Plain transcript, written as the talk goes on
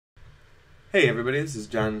Hey everybody, this is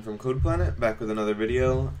John from Code Planet, back with another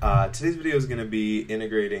video. Today's video is going to be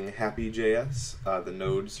integrating Hapi.js, the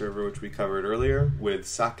Node server which we covered earlier, with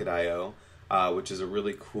Socket.io, which is a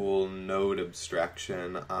really cool Node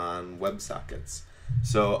abstraction on WebSockets.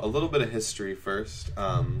 So a little bit of history first.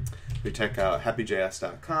 We check out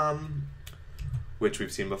Hapi.js.com, which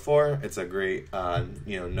we've seen before. It's a great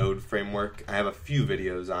Node framework. I have a few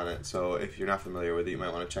videos on it, so if you're not familiar with it, you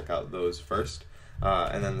might want to check out those first.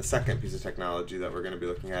 And then the second piece of technology that we're going to be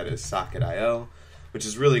looking at is Socket.io, which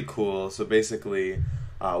is really cool. So basically,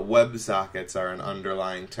 WebSockets are an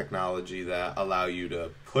underlying technology that allow you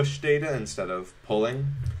to push data instead of pulling.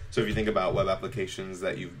 So if you think about web applications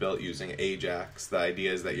that you've built using Ajax, the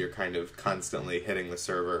idea is that you're kind of constantly hitting the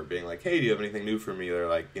server, being like, hey, do you have anything new for me? They're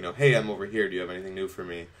like, hey, I'm over here, do you have anything new for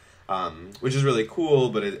me? Which is really cool,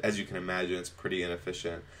 but as you can imagine, it's pretty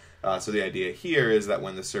inefficient. So the idea here is that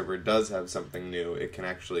when the server does have something new, it can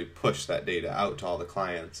actually push that data out to all the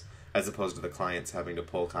clients, as opposed to the clients having to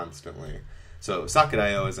pull constantly. So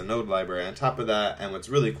Socket.io is a Node library on top of that, and what's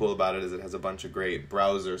really cool about it is it has a bunch of great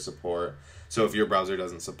browser support. So if your browser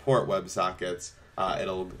doesn't support WebSockets,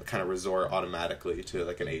 it'll kind of resort automatically to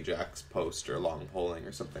like an Ajax post or long polling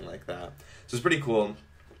or something like that. So it's pretty cool.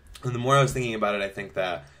 And the more I was thinking about it, I think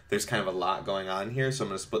that there's kind of a lot going on here, so I'm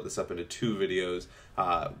going to split this up into two videos.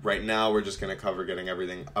 Right now, we're just going to cover getting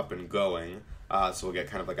everything up and going, so we'll get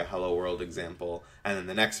kind of like a hello world example, and then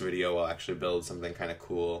the next video we'll actually build something kind of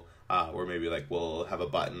cool, where maybe like we'll have a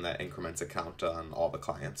button that increments a count on all the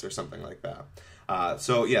clients or something like that.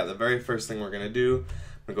 So yeah, the very first thing we're going to do,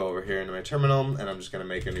 I'm going to go over here into my terminal, and I'm just going to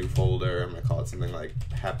make a new folder. I'm going to call it something like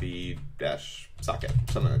Hapi-Socket,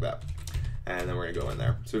 something like that. And then we're going to go in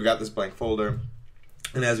there. So we've got this blank folder.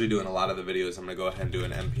 And as we do in a lot of the videos, I'm going to go ahead and do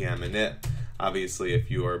an npm init. Obviously,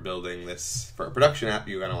 if you are building this for a production app,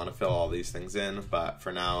 you're going to want to fill all these things in. But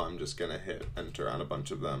for now, I'm just going to hit enter on a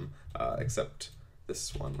bunch of them, except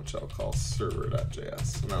this one, which I'll call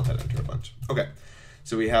server.js. And I'll hit enter a bunch. Okay,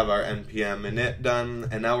 so we have our npm init done.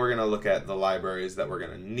 And now we're going to look at the libraries that we're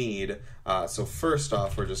going to need. So first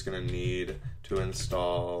off, we're just going to need to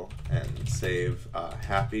install and save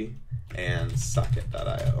Hapi and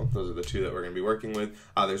Socket.io. Those are the two that we're going to be working with.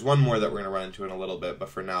 There's one more that we're going to run into in a little bit, but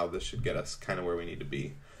for now this should get us kind of where we need to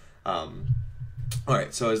be.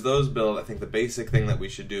 Alright, so as those build, I think the basic thing that we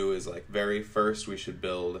should do is like very first we should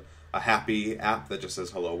build a Hapi app that just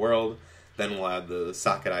says hello world. Then we'll add the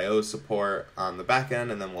Socket.io support on the back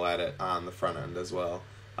end, and then we'll add it on the front end as well.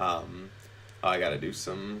 I got to do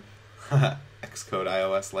some Xcode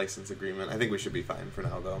iOS license agreement. I think we should be fine for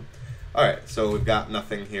now though. Alright, so we've got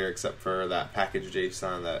nothing here except for that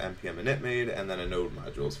package.json that npm init made, and then a node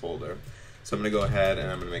modules folder. So I'm going to go ahead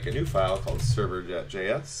and I'm going to make a new file called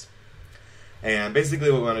server.js. And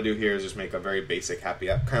basically what we want to do here is just make a very basic Hapi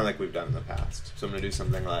app, kind of like we've done in the past. So I'm going to do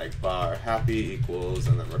something like var Hapi equals,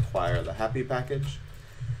 and then require the Hapi package.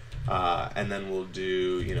 And then we'll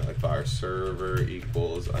do, like var server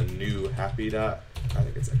equals a new Hapi dot, I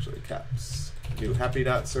think it's actually caps, new Hapi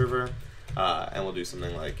dot server. And we'll do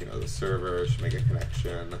something like, the server should make a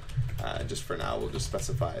connection. Just for now, we'll just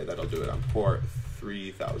specify that I'll do it on port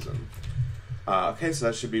 3000. Okay, so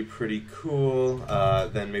that should be pretty cool.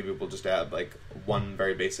 Then maybe we'll just add like one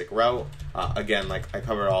very basic route. Again, like I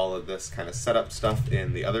covered all of this kind of setup stuff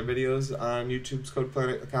in the other videos on YouTube's Code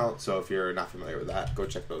Planet account. So if you're not familiar with that, go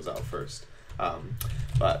check those out first.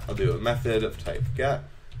 But I'll do a method of type get,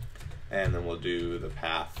 and then we'll do the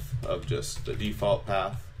path of just the default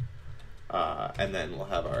path. And then we'll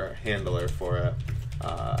have our handler for it,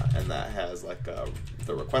 and that has like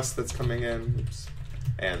the request that's coming in, oops,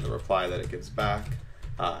 and the reply that it gives back,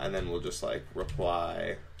 and then we'll just like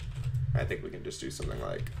reply. I think we can just do something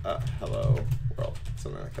like hello world,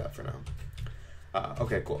 something like that for now.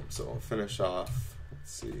 Okay, cool. So we'll finish off.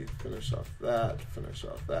 Let's see, finish off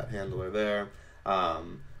that handler there.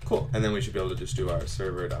 Cool, and then we should be able to just do our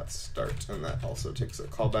server.start, and that also takes a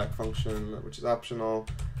callback function, which is optional.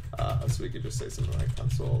 So we could just say something like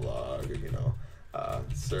console log,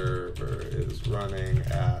 server is running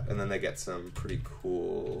at, and then they get some pretty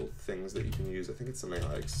cool things that you can use. I think it's something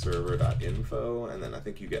like server.info, and then I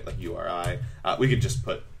think you get like URI. We could just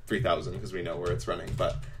put 3000 because we know where it's running,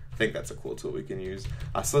 but I think that's a cool tool we can use.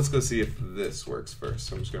 So let's go see if this works first.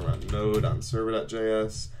 So I'm just going to run node on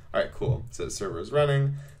server.js. Alright, cool. It says server is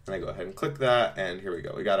running. Then I go ahead and click that, and here we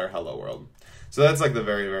go. We got our hello world. So that's like the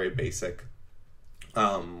very, very basic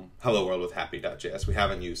hello world with Hapi.js. We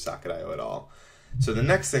haven't used Socket.io at all. So the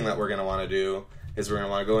next thing that we're going to want to do is we're going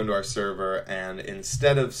to want to go into our server, and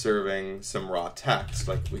instead of serving some raw text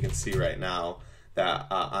like we can see right now, that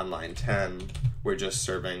on line 10, we're just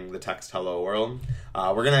serving the text hello world.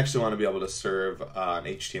 We're going to actually want to be able to serve an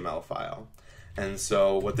HTML file. And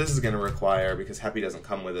so what this is going to require, because Hapi doesn't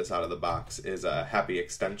come with this out of the box, is a Hapi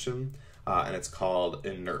extension, and it's called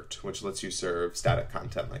inert, which lets you serve static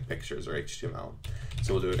content like pictures or HTML.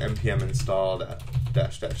 So we'll do an npm install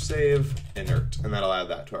 -- save inert, and that'll add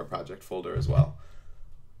that to our project folder as well.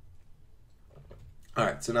 All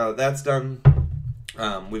right, so now that that's done,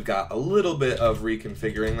 we've got a little bit of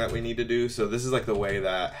reconfiguring that we need to do. So this is like the way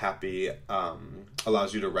that Hapi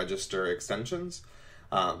allows you to register extensions.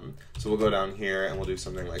 So we'll go down here and we'll do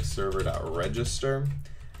something like server.register,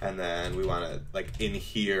 and then we want to, like, in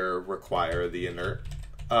here require the inert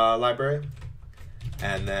library,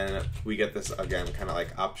 and then we get this again kind of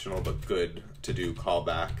like optional but good to do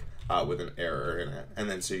callback with an error in it. And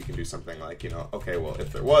then so you can do something like, okay, well,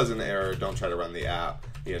 if there was an error, don't try to run the app,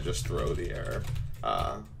 just throw the error.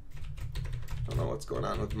 I don't know what's going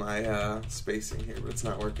on with my spacing here, but it's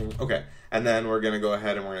not working. Okay, and then we're going to go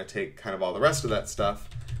ahead and we're going to take kind of all the rest of that stuff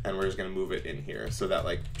and we're just going to move it in here. So that,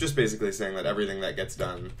 like, just basically saying that everything that gets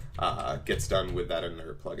done with that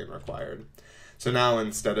inert plugin required. So now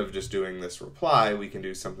instead of just doing this reply, we can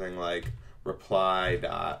do something like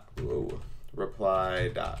reply.file,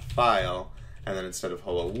 and then instead of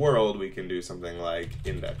hello world, we can do something like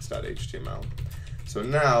index.html. So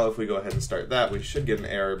now if we go ahead and start that, we should get an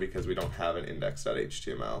error because we don't have an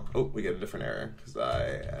index.html. Oh, we get a different error because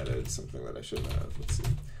I added something that I shouldn't have. Let's see.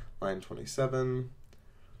 Line 27.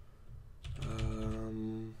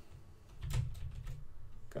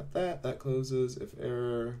 Got that. That closes. If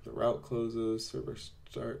error, the route closes. Server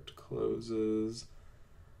start closes.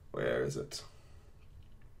 Where is it?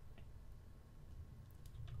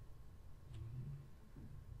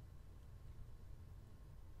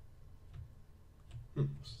 This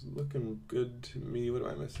is looking good to me. What am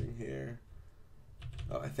I missing here?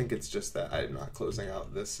 Oh, I think it's just that I'm not closing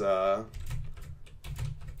out this, yeah,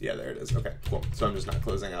 there it is. Okay, cool. So I'm just not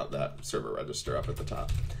closing out that server register up at the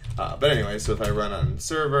top. But anyway, so if I run on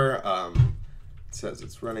server, it says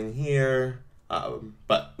it's running here,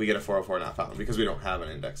 but we get a 404 not found because we don't have an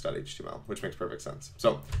index.html, which makes perfect sense.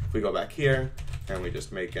 So if we go back here and we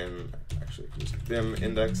just make just vim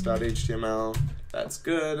index.html, that's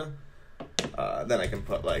good. Then I can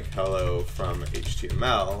put like hello from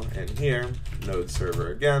HTML in here, node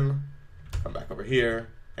server again, come back over here,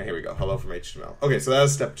 and here we go, hello from HTML. Okay, so that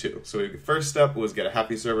was step 2. So first step was get a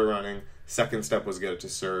Hapi server running. Second step was get it to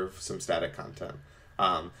serve some static content.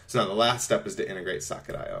 So now the last step is to integrate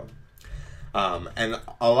Socket.io. And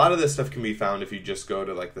a lot of this stuff can be found if you just go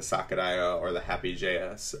to like the Socket.io or the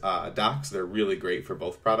Hapi.js docs. They're really great for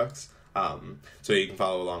both products. So you can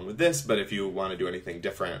follow along with this, but if you want to do anything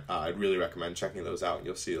different, I'd really recommend checking those out.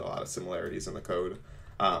 You'll see a lot of similarities in the code.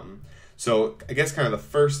 So I guess kind of the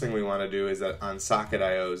first thing we want to do is that on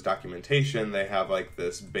Socket.io's documentation, they have like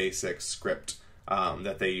this basic script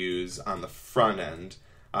that they use on the front end.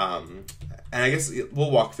 And I guess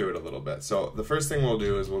we'll walk through it a little bit. So the first thing we'll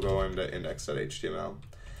do is we'll go into index.html.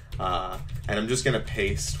 And I'm just going to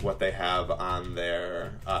paste what they have on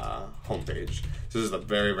their homepage. So this is a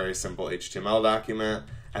very, very simple HTML document,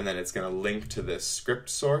 and then it's going to link to this script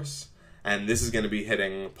source. And this is going to be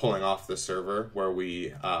pulling off the server where we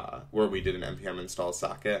did an npm install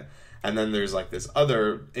socket. And then there's like this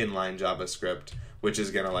other inline JavaScript, which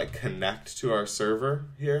is going to like connect to our server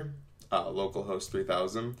here, localhost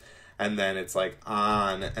 3000. And then it's like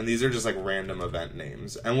on, and these are just like random event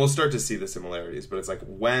names. And we'll start to see the similarities, but it's like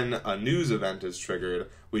when a news event is triggered,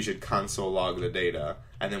 we should console log the data,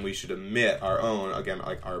 and then we should emit our own, again,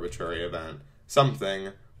 like arbitrary event,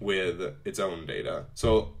 something with its own data.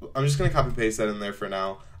 So I'm just gonna copy paste that in there for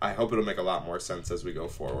now. I hope it'll make a lot more sense as we go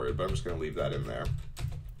forward, but I'm just gonna leave that in there.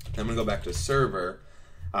 I'm gonna go back to server,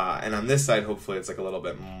 and on this side, hopefully it's like a little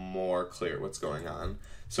bit more clear what's going on.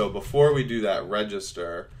 So before we do that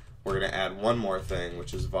register, we're going to add one more thing,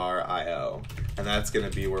 which is var.io, and that's going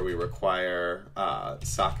to be where we require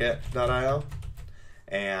socket.io,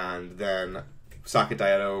 and then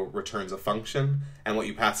socket.io returns a function, and what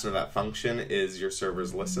you pass into that function is your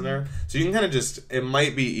server's listener. So you can kind of it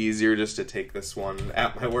might be easier just to take this one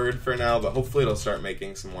at my word for now, but hopefully it'll start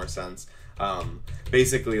making some more sense.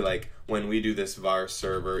 Basically, like when we do this var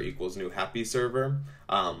server equals new Hapi server,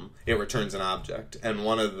 it returns an object, and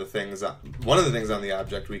one of the things on the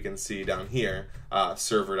object we can see down here,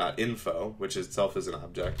 server.info, which itself is an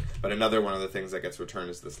object, but another one of the things that gets returned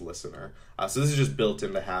is this listener. So this is just built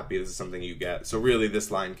into Hapi. This is something you get. So really, this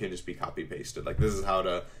line can just be copy pasted. Like this is how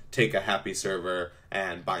to take a Hapi server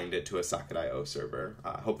and bind it to a Socket.io server.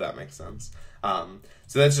 I hope that makes sense.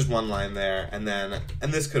 So that's just one line there, and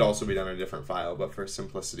this could also be done in a different file, but for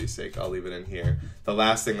simplicity's sake, I'll leave it in here. The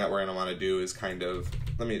last thing that we're going to want to do is kind of,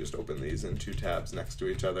 let me just open these in 2 tabs next to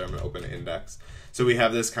each other. I'm going to open index. So we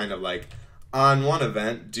have this kind of like, on one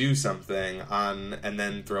event, do something, and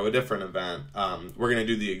then throw a different event. We're going to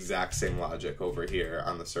do the exact same logic over here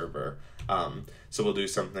on the server. So we'll do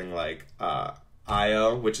something like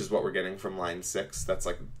IO, which is what we're getting from line 6. That's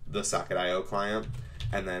like the socket IO client.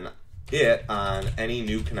 And then it on any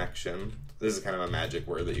new connection. This is kind of a magic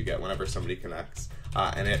word that you get whenever somebody connects.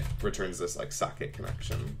 And it returns this like socket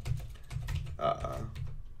connection.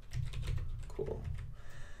 Cool.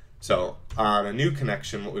 So on a new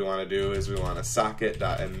connection, what we want to do is we want a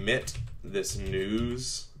socket.emit this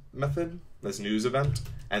news method, this news event,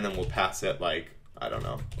 and then we'll pass it like, I don't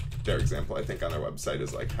know, their example I think on their website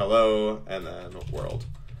is like hello and then world.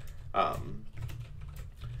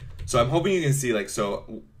 So I'm hoping you can see like,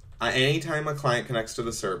 so anytime a client connects to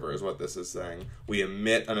the server is what this is saying, we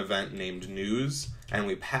emit an event named news and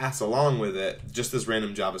we pass along with it just this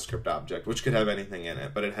random JavaScript object, which could have anything in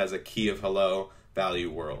it, but it has a key of hello,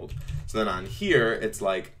 value world. So then on here, it's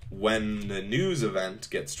like when the news event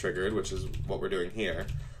gets triggered, which is what we're doing here,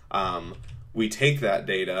 we take that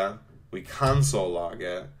data, we console log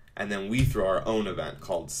it, and then we throw our own event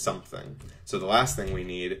called something. So the last thing we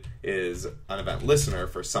need is an event listener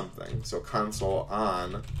for something. So console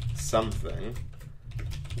on something,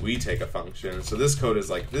 we take a function. So this code is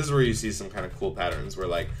like, this is where you see some kind of cool patterns where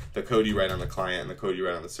like the code you write on the client and the code you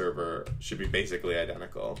write on the server should be basically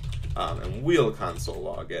identical. And we'll console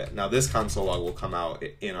log it. Now this console log will come out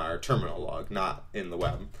in our terminal log, not in the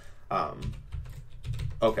web.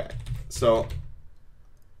 Okay, so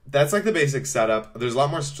that's like the basic setup. There's a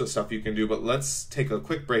lot more stuff you can do, but let's take a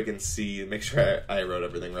quick break and see, make sure I wrote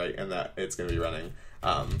everything right and that it's going to be running.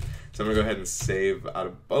 So I'm going to go ahead and save out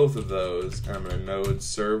of both of those, and I'm going to node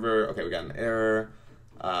server. Okay, we got an error.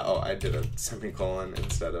 Oh, I did a semicolon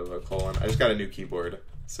instead of a colon. I just got a new keyboard,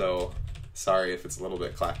 so sorry if it's a little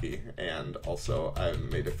bit clacky, and also I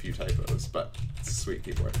made a few typos, but it's a sweet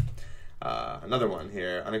keyboard. Another one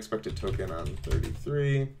here, unexpected token on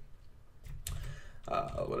 33.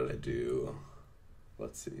 What did I do?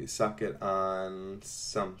 Let's see, socket on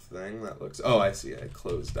something that looks, oh, I see, I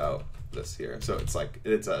closed out this here. So it's like,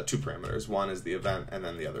 it's 2 parameters. One is the event, and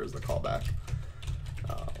then the other is the callback.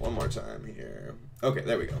 One more time here. Okay,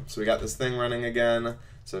 there we go. So we got this thing running again.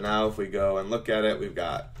 So now if we go and look at it, we've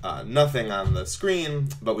got nothing on the screen,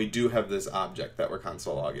 but we do have this object that we're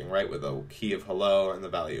console logging, right, with a key of hello and the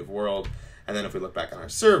value of world. And then if we look back on our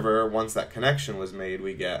server, once that connection was made,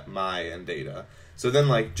 we get my and data. So then,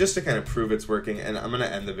 like, just to kind of prove it's working, and I'm going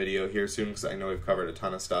to end the video here soon because I know we've covered a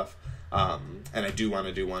ton of stuff, and I do want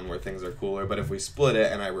to do one where things are cooler, but if we split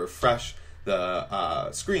it and I refresh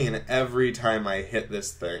the screen, every time I hit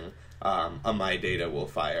this thing, my data will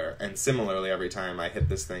fire, and similarly, every time I hit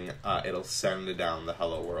this thing, it'll send down the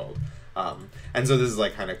hello world. And so this is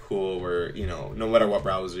like kind of cool where, you know, no matter what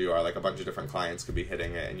browser you are, like a bunch of different clients could be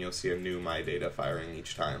hitting it and you'll see a new my data firing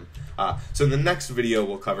each time. So in the next video,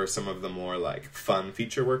 we'll cover some of the more like fun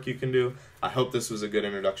feature work you can do. I hope this was a good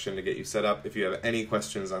introduction to get you set up. If you have any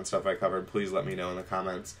questions on stuff I covered, please let me know in the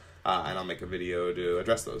comments, and I'll make a video to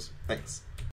address those. Thanks.